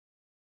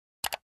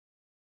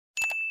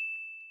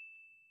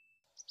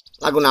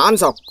Lagu naon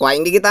sok ku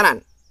aing di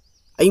gitaran.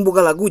 Aing boga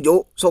lagu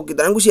Jo, sok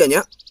gitaran ku sia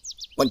nya.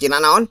 Kuncina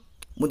naon?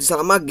 Mun teu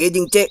salah mah G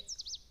jeung C.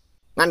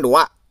 Ngan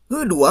dua.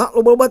 Heuh dua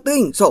loba-loba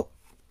teuing, sok.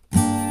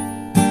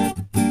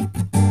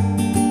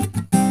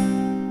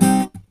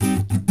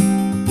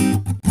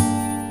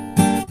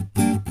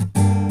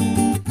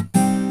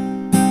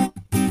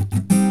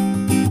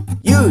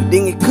 Yeuh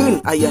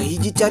dengekeun aya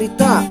hiji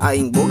carita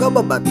aing boga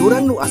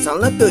babaturan nu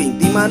asalna teuing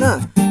ti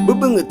mana.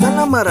 Bebeungetan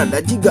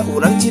lamarada jiga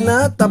urang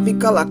Cina, tapi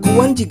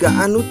kalakuan jiga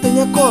anu teu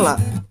nyakola.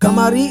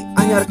 Kamari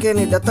anyar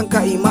kene datang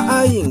ka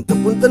ima aing,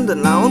 tepunten teu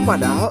naon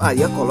padahal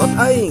aya kolot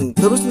aing.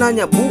 Terus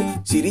nanya bu,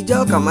 si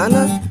Rijal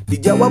kamana?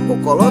 Dijawab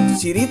ku kolot,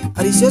 sirit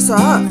ari sia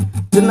saha?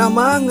 Cenah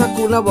mah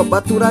ngakuna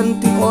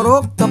babaturan ti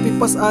orok, tapi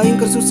pas aing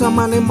kersusah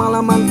mane malah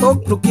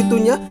mantok. Nu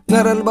kitunya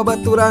ngaran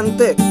babaturan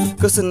teh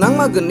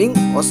kesenang mah geuning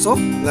osok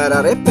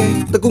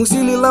ngararepe. Tekung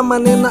silila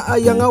manena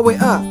aya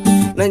nga-WA,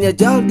 nanya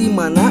Jal di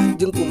mana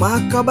jeung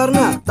kumaha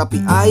kabarna, tapi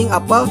aing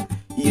apal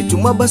ieu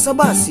cuma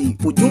basa-basi.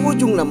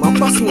 Ujung-ujung nama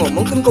pas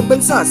ngomongkeun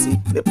kompensasi.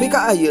 Nepi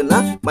ka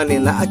ayeuna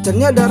manena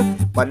acan nyadar,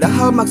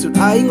 padahal maksud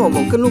aing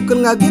ngomongkeun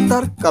nukeun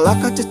ngagitar. Kalah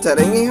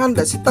kacecerengehan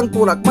da si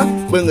tangkurak mah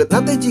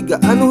beungeutna teh jiga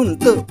anu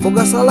henteu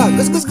boga salah.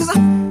 Geus ah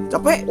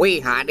capek.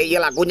 Wih, hade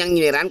ieu lagu yang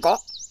nyindiran kok.